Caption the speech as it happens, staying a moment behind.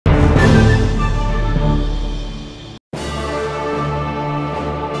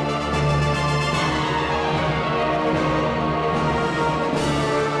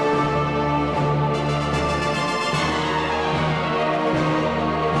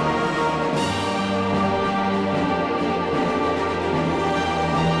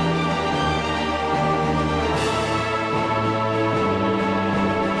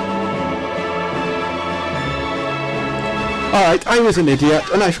Alright, I was an idiot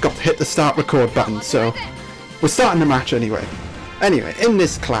and I forgot to hit the start record button, so we're starting the match anyway. Anyway, in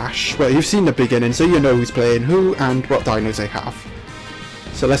this clash, well, you've seen the beginning, so you know who's playing who and what dinos they have.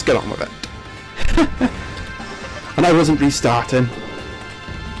 So let's get on with it. And I wasn't restarting.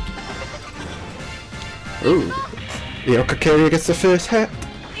 Ooh, Eocarcharia gets the first hit.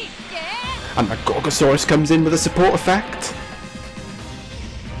 And the Gorgosaurus comes in with a support effect.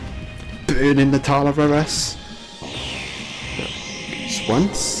 Burning the Talavirus. Just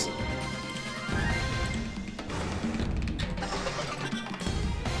once.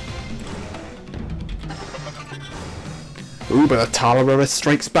 Ooh, but the Talavirus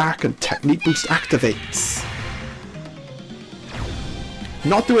strikes back and Technique Boost activates.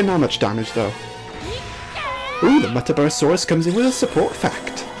 Not doing that much damage though. Ooh, the Metabarosaurus comes in with a support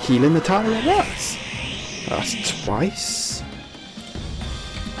effect, healing the Talavirus. That's twice.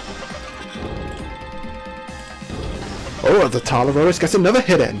 Oh, the Talavirus gets another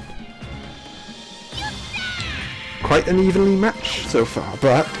hit in. Quite an evenly matched so far,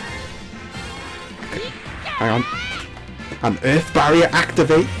 but... Okay, hang on. An Earth Barrier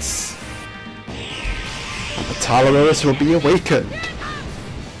activates. And the Talavirus will be awakened.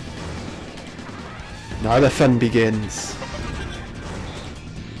 Now the fun begins.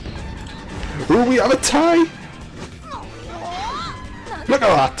 Ooh, we have a tie! Look at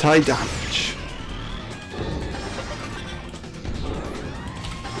that tie damage.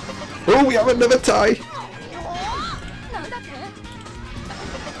 Oh, we have another tie!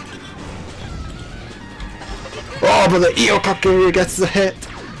 Oh, but the Eocarcharia gets the hit!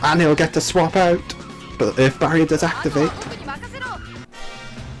 And he'll get to swap out. But the Earth Barrier does activate.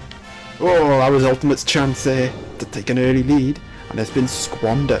 Oh, that was Ultimate's chance there to take an early lead, and it's been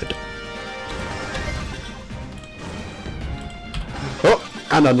squandered. Oh,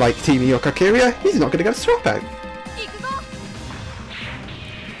 and unlike Team Eocarcharia, he's not going to get a swap out.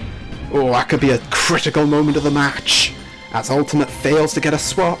 Oh, that could be a critical moment of the match, as Ultimate fails to get a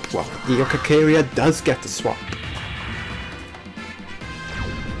swap, while Eocarcharia does get the swap.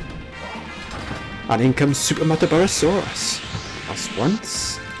 And in comes Super Metabarosaurus. That's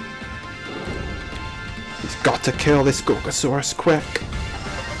once. He's got to kill this Gorgosaurus quick.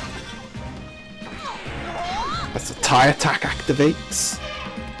 As the tie attack activates.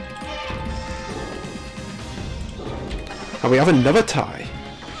 And we have another tie.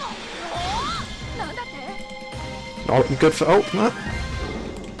 Not looking good for Ultimate.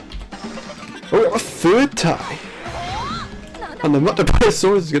 Oh, we have a third tie. And the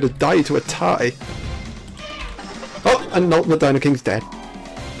Metabarosaurus is going to die to a tie. Oh, and UltimateDinoKing's dead.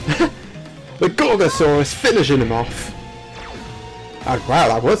 The Gorgosaurus finishing him off. And wow,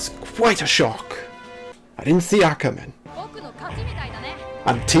 that was quite a shock. I didn't see that coming.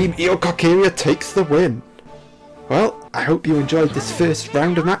 And Team Eocarcharia takes the win. Well, I hope you enjoyed this first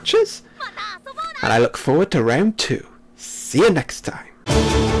round of matches. And I look forward to round 2. See you next time.